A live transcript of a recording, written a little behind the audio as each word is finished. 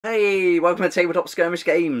Hey, welcome to Tabletop Skirmish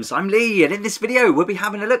Games. I'm Lee, and in this video we'll be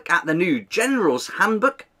having a look at the new General's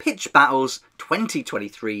Handbook Pitch Battles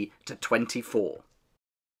 2023 to 24.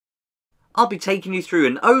 I'll be taking you through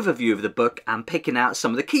an overview of the book and picking out some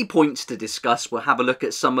of the key points to discuss. We'll have a look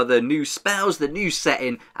at some of the new spells, the new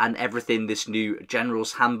setting, and everything this new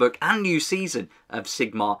General's Handbook and new season of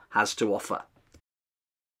Sigmar has to offer.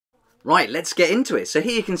 Right, let's get into it. So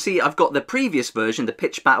here you can see I've got the previous version, the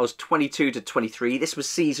Pitch Battles 22 to 23. This was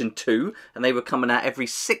Season 2, and they were coming out every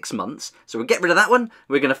 6 months. So we'll get rid of that one.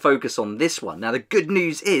 We're going to focus on this one. Now, the good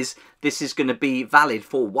news is this is going to be valid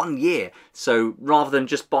for 1 year. So rather than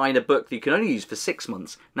just buying a book that you can only use for 6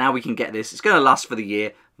 months, now we can get this. It's going to last for the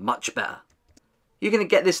year. Much better. You're going to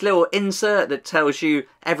get this little insert that tells you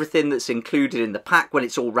everything that's included in the pack when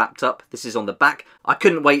it's all wrapped up. This is on the back. I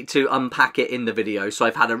couldn't wait to unpack it in the video, so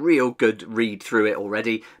I've had a real good read through it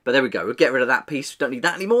already. But there we go. We'll get rid of that piece. We don't need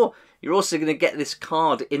that anymore. You're also going to get this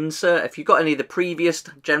card insert. If you've got any of the previous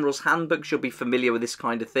General's Handbooks, you'll be familiar with this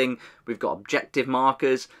kind of thing. We've got objective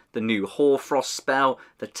markers, the new Hoarfrost spell,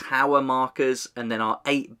 the tower markers, and then our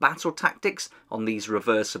 8 battle tactics on these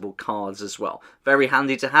reversible cards as well. Very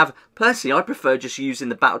handy to have. Personally, I prefer just using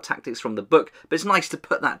the battle tactics from the book, but it's nice to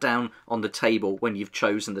put that down on the table when you've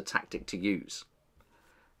chosen the tactic to use.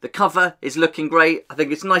 The cover is looking great. I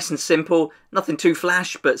think it's nice and simple, nothing too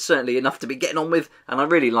flash, but certainly enough to be getting on with. And I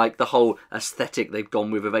really like the whole aesthetic they've gone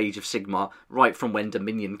with Age of Sigmar, right from when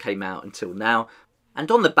Dominion came out until now. And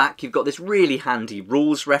on the back, you've got this really handy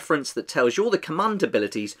rules reference that tells you all the command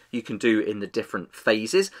abilities you can do in the different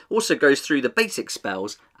phases. Also goes through the basic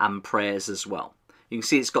spells and prayers as well. You can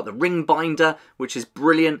see it's got the ring binder, which is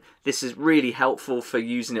brilliant. This is really helpful for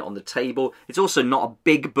using it on the table. It's also not a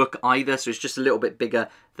big book either, so it's just a little bit bigger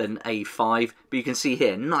than A5. But you can see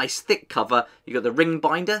here, nice thick cover. You've got the ring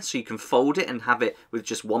binder, so you can fold it and have it with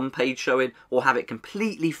just one page showing, or have it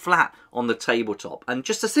completely flat on the tabletop. And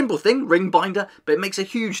just a simple thing, ring binder, but it makes a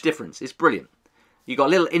huge difference. It's brilliant. You've got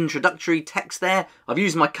a little introductory text there. I've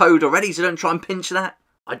used my code already, so don't try and pinch that.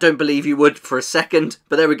 I don't believe you would for a second,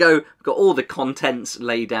 but there we go. We've got all the contents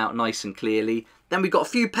laid out nice and clearly. Then we've got a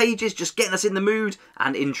few pages just getting us in the mood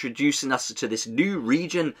and introducing us to this new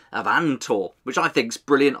region of Andtor, which I think is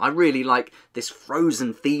brilliant. I really like this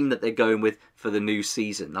frozen theme that they're going with for the new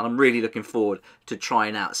season, and I'm really looking forward to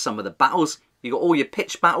trying out some of the battles. You've got all your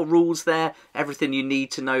pitch battle rules there, everything you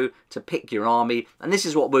need to know to pick your army. And this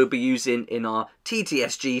is what we'll be using in our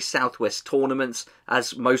TTSG Southwest tournaments.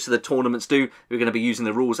 As most of the tournaments do, we're going to be using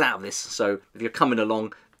the rules out of this. So if you're coming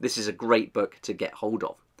along, this is a great book to get hold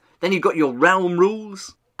of. Then you've got your realm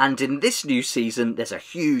rules. And in this new season, there's a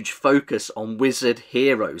huge focus on wizard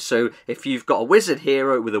heroes. So if you've got a wizard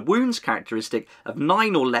hero with a wounds characteristic of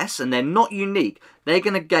 9 or less, and they're not unique, they're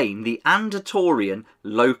going to gain the Andorian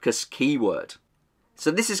locus keyword. So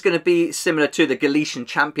this is going to be similar to the Galician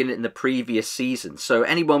champion in the previous season. So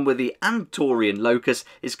anyone with the Andorian locus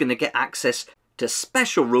is going to get access to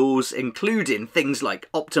special rules, including things like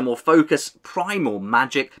optimal focus, primal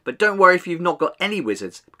magic. But don't worry if you've not got any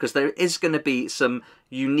wizards, because there is going to be some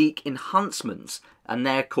unique enhancements, and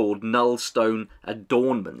they're called nullstone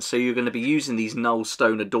adornments. So you're going to be using these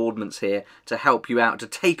nullstone adornments here to help you out to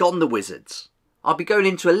take on the wizards. I'll be going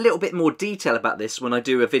into a little bit more detail about this when I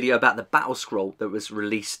do a video about the battle scroll that was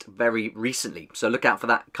released very recently. So look out for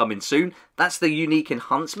that coming soon. That's the unique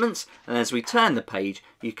enhancements. And as we turn the page,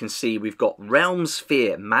 you can see we've got Realm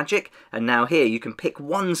Sphere Magic. And now here you can pick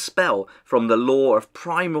one spell from the lore of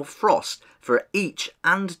Primal Frost for each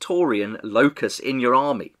Andorian locus in your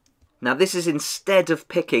army. Now this is instead of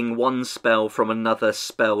picking one spell from another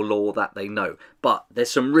spell lore that they know. But there's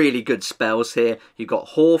some really good spells here. You've got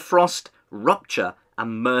Hoarfrost, Rupture,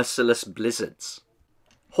 and Merciless Blizzards.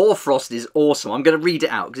 Hoarfrost is awesome. I'm going to read it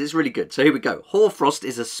out because it's really good. So here we go. Hoarfrost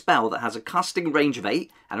is a spell that has a casting range of 8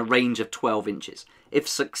 and a range of 12 inches. If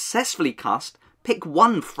successfully cast, pick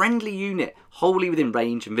one friendly unit wholly within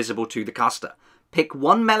range and visible to the caster. Pick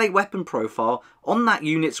one melee weapon profile on that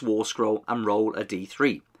unit's war scroll and roll a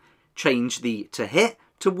d3. Change the to hit,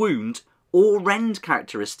 to wound, or rend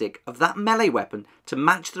characteristic of that melee weapon to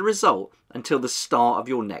match the result until the start of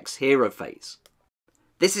your next hero phase.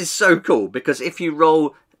 This is so cool because if you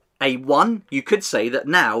roll a 1, you could say that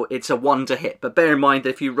now it's a 1 to hit. But bear in mind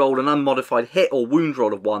that if you roll an unmodified hit or wound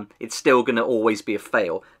roll of 1, it's still going to always be a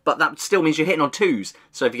fail. But that still means you're hitting on 2s.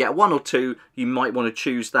 So if you get a 1 or 2, you might want to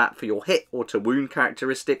choose that for your hit or to wound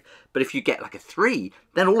characteristic. But if you get like a 3,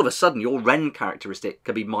 then all of a sudden your rend characteristic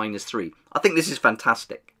could be -3. I think this is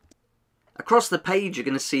fantastic. Across the page you're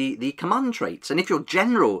going to see the command traits, and if your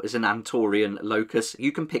general is an Antorian locus,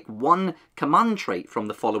 you can pick one command trait from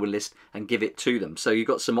the following list and give it to them. So you've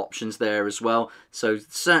got some options there as well, so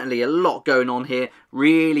certainly a lot going on here,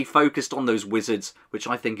 really focused on those wizards, which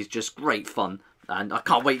I think is just great fun, and I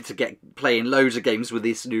can't wait to get playing loads of games with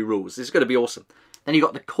these new rules. It's going to be awesome. Then you've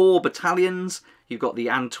got the core battalions, you've got the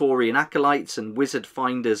Antorian acolytes and wizard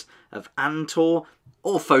finders of Antor,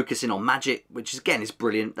 all focusing on magic, which again is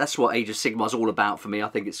brilliant. That's what Age of Sigmar is all about for me. I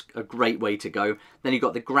think it's a great way to go. Then you've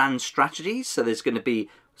got the grand strategies, so there's going to be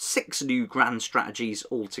 6 new grand strategies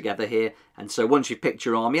all together here, and so once you've picked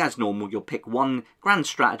your army as normal, you'll pick one grand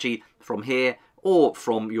strategy from here or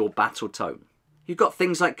from your battle tome. You've got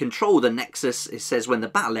things like control the Nexus. It says when the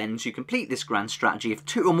battle ends, you complete this grand strategy if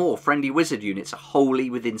 2 or more friendly wizard units are wholly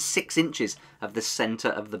within 6 inches of the centre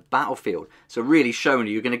of the battlefield. So really showing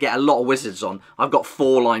you're going to get a lot of wizards on. I've got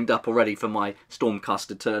 4 lined up already for my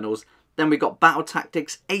Stormcast Eternals. Then we've got battle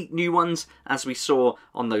tactics, 8 new ones, as we saw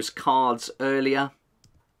on those cards earlier.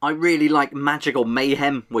 I really like Magical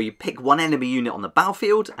Mayhem, where you pick one enemy unit on the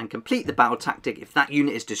battlefield and complete the battle tactic if that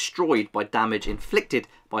unit is destroyed by damage inflicted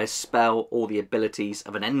by a spell or the abilities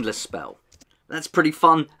of an endless spell. That's pretty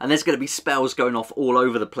fun, and there's going to be spells going off all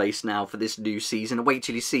over the place now for this new season. Wait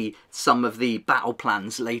till you see some of the battle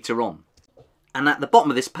plans later on. And at the bottom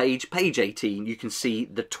of this page, page 18, you can see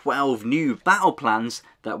the 12 new battle plans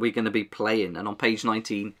that we're going to be playing. And on page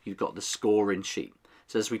 19, you've got the scoring sheet.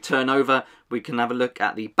 So as we turn over, we can have a look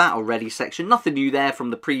at the battle ready section. Nothing new there from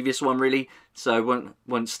the previous one really, so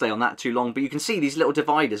won't stay on that too long. But you can see these little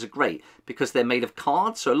dividers are great because they're made of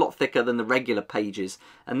cards, so a lot thicker than the regular pages.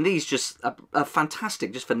 And these just are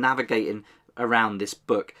fantastic just for navigating around this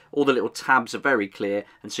book. All the little tabs are very clear,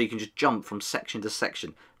 and so you can just jump from section to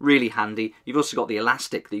section. Really handy. You've also got the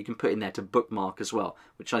elastic that you can put in there to bookmark as well,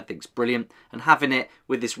 which I think is brilliant. And having it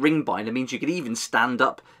with this ring binder means you could even stand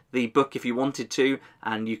up the book if you wanted to,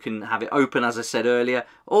 and you can have it open as I said earlier,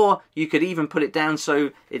 or you could even put it down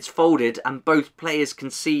so it's folded and both players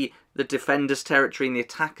can see the defender's territory and the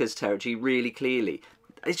attacker's territory really clearly.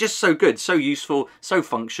 It's just so good, so useful, so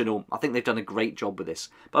functional. I think they've done a great job with this.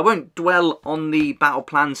 But I won't dwell on the battle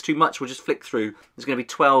plans too much. We'll just flick through. There's going to be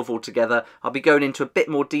 12 altogether. I'll be going into a bit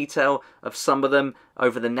more detail of some of them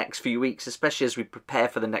over the next few weeks, especially as we prepare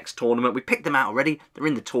for the next tournament. We picked them out already. They're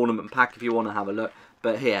in the tournament pack if you want to have a look.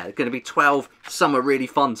 But here, they're going to be 12. Some are really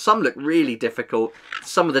fun. Some look really difficult.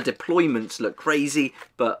 Some of the deployments look crazy,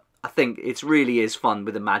 but I think it really is fun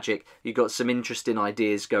with the magic. You've got some interesting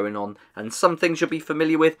ideas going on, and some things you'll be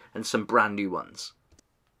familiar with, and some brand new ones.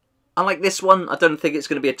 I like this one. I don't think it's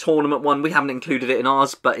going to be a tournament one. We haven't included it in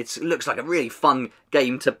ours, but it looks like a really fun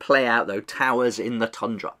game to play out, though. Towers in the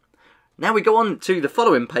Tundra. Now we go on to the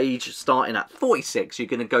following page, starting at 46. You're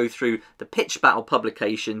going to go through the pitch battle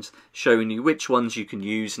publications, showing you which ones you can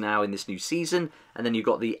use now in this new season. And then you've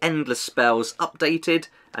got the endless spells updated.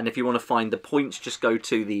 And if you want to find the points, just go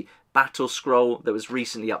to the battle scroll that was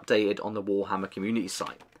recently updated on the Warhammer community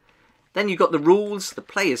site. Then you've got the rules, the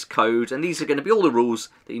player's code, and these are going to be all the rules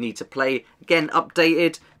that you need to play. Again,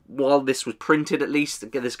 updated. While this was printed, at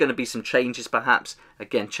least, there's going to be some changes perhaps.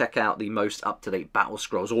 Again, check out the most up-to-date battle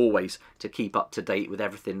scrolls always to keep up to date with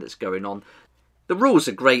everything that's going on. The rules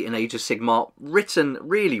are great in Age of Sigmar, written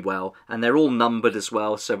really well, and they're all numbered as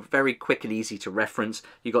well, so very quick and easy to reference.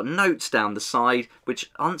 You've got notes down the side,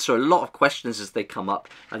 which answer a lot of questions as they come up,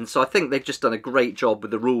 and so I think they've just done a great job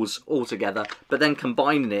with the rules altogether, but then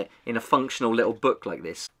combining it in a functional little book like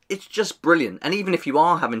this. It's just brilliant, and even if you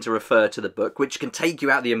are having to refer to the book, which can take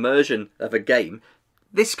you out of the immersion of a game,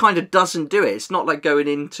 this kind of doesn't do it. It's not like going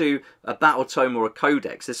into a battle tome or a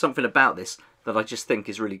codex. There's something about this that I just think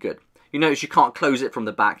is really good. You notice you can't close it from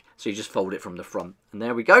the back, so you just fold it from the front. And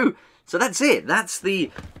there we go. So that's it. That's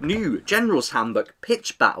the new General's Handbook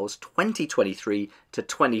Pitch Battles 2023 to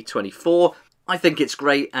 2024. I think it's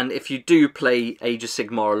great, and if you do play Age of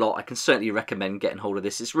Sigmar a lot, I can certainly recommend getting hold of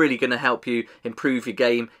this. It's really going to help you improve your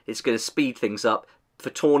game. It's going to speed things up. For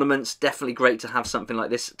tournaments, definitely great to have something like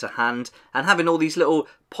this to hand. And having all these little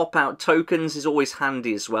pop-out tokens is always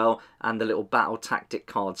handy as well. And the little battle tactic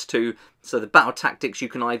cards too. So the battle tactics, you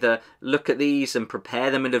can either look at these and prepare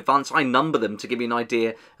them in advance. I number them to give you an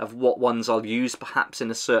idea of what ones I'll use perhaps in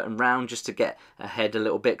a certain round, just to get ahead a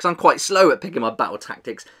little bit. Because I'm quite slow at picking my battle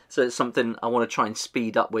tactics. So it's something I want to try and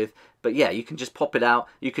speed up with. But yeah, you can just pop it out.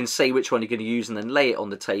 You can say which one you're going to use and then lay it on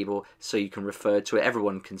the table so you can refer to it.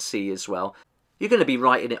 Everyone can see as well. you're going to be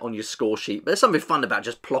writing it on your score sheet. But there's something fun about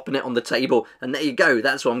just plopping it on the table, and there you go,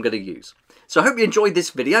 that's what I'm going to use. So I hope you enjoyed this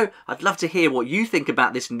video. I'd love to hear what you think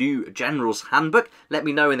about this new General's Handbook. Let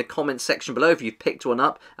me know in the comments section below if you've picked one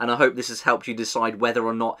up, and I hope this has helped you decide whether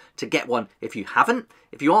or not to get one if you haven't.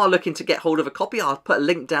 If you are looking to get hold of a copy, I'll put a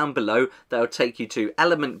link down below that will take you to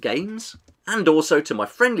Element Games, and also to my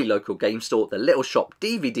friendly local game store, The Little Shop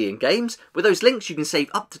DVD and Games. With those links, you can save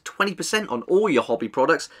up to 20% on all your hobby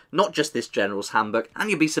products, not just this General's Handbook, and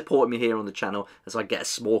you'll be supporting me here on the channel as I get a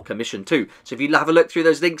small commission too. So if you have a look through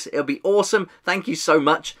those links, it'll be awesome. Thank you so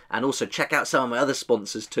much, and also check out some of my other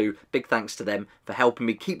sponsors too. Big thanks to them for helping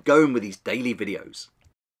me keep going with these daily videos.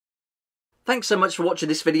 Thanks so much for watching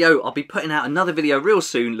this video. I'll be putting out another video real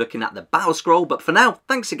soon looking at the battle scroll, but for now,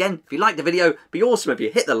 thanks again. If you liked the video, it'd be awesome if you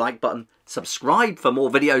hit the like button, subscribe for more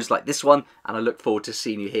videos like this one, and I look forward to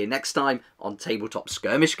seeing you here next time on Tabletop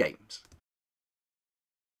Skirmish Games.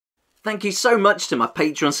 Thank you so much to my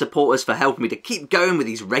Patreon supporters for helping me to keep going with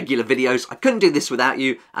these regular videos. I couldn't do this without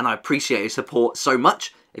you, and I appreciate your support so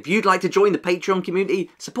much. If you'd like to join the Patreon community,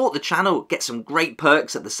 support the channel, get some great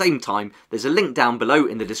perks at the same time, there's a link down below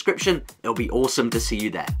in the description. It'll be awesome to see you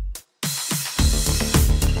there.